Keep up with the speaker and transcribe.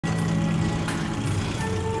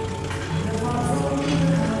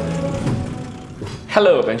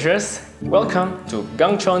Hello adventurers! Welcome to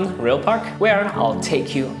Gangcheon Rail Park, where I'll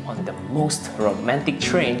take you on the most romantic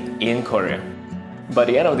train in Korea. By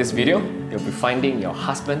the end of this video, you'll be finding your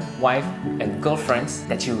husband, wife and girlfriends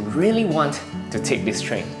that you really want to take this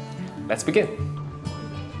train. Let's begin!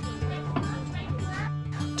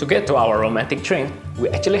 To get to our romantic train, we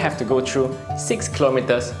actually have to go through 6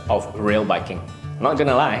 kilometers of rail biking. Not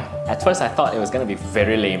gonna lie, at first I thought it was gonna be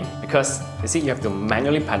very lame because you see, you have to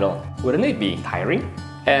manually pedal. Wouldn't it be tiring?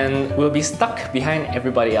 And we'll be stuck behind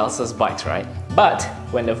everybody else's bikes, right? But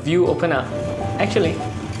when the view opened up, actually,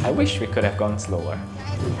 I wish we could have gone slower.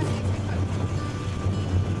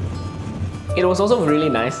 It was also really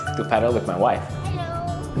nice to pedal with my wife.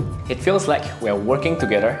 It feels like we're working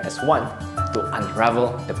together as one to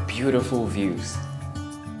unravel the beautiful views.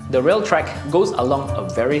 The rail track goes along a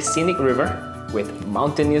very scenic river with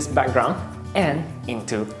mountainous background and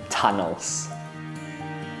into tunnels.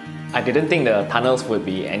 I didn't think the tunnels would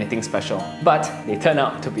be anything special, but they turned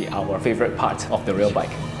out to be our favorite part of the rail bike.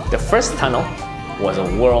 The first tunnel was a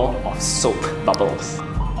whirl of soap bubbles.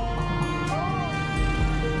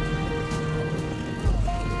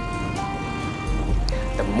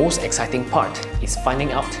 The most exciting part is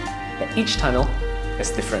finding out that each tunnel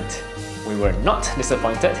is different. We were not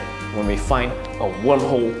disappointed when we find a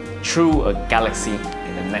wormhole through a galaxy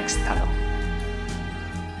in the next tunnel.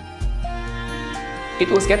 It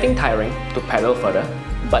was getting tiring to pedal further,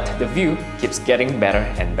 but the view keeps getting better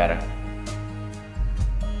and better.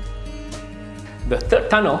 The third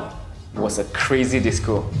tunnel was a crazy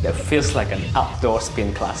disco that feels like an outdoor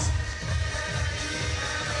spin class.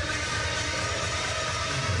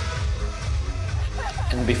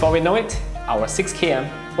 And before we know it, our 6 km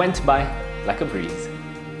went by like a breeze.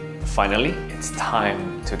 Finally, it's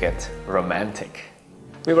time to get romantic.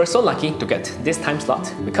 We were so lucky to get this time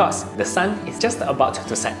slot because the sun is just about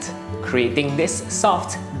to set, creating these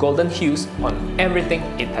soft golden hues on everything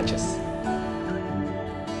it touches.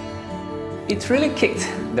 It really kicked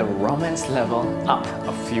the romance level up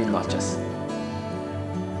a few notches.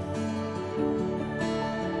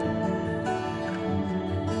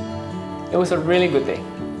 It was a really good day.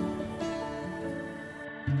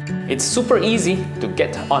 It's super easy to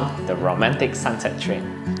get on the romantic sunset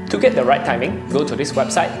train. To get the right timing, go to this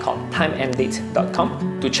website called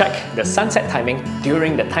timeanddate.com to check the sunset timing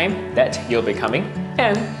during the time that you'll be coming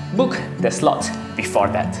and book the slot before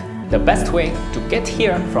that. The best way to get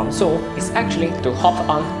here from Seoul is actually to hop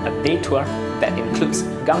on a day tour that includes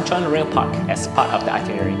Gangcheon Rail Park as part of the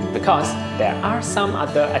itinerary, because there are some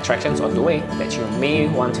other attractions on the way that you may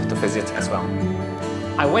want to visit as well.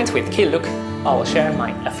 I went with Klook. I will share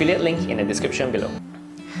my affiliate link in the description below.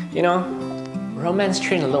 You know, romance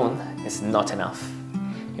train alone is not enough.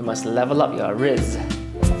 You must level up your riz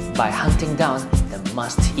by hunting down the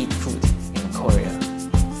must-eat food in Korea.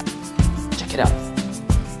 Check it out.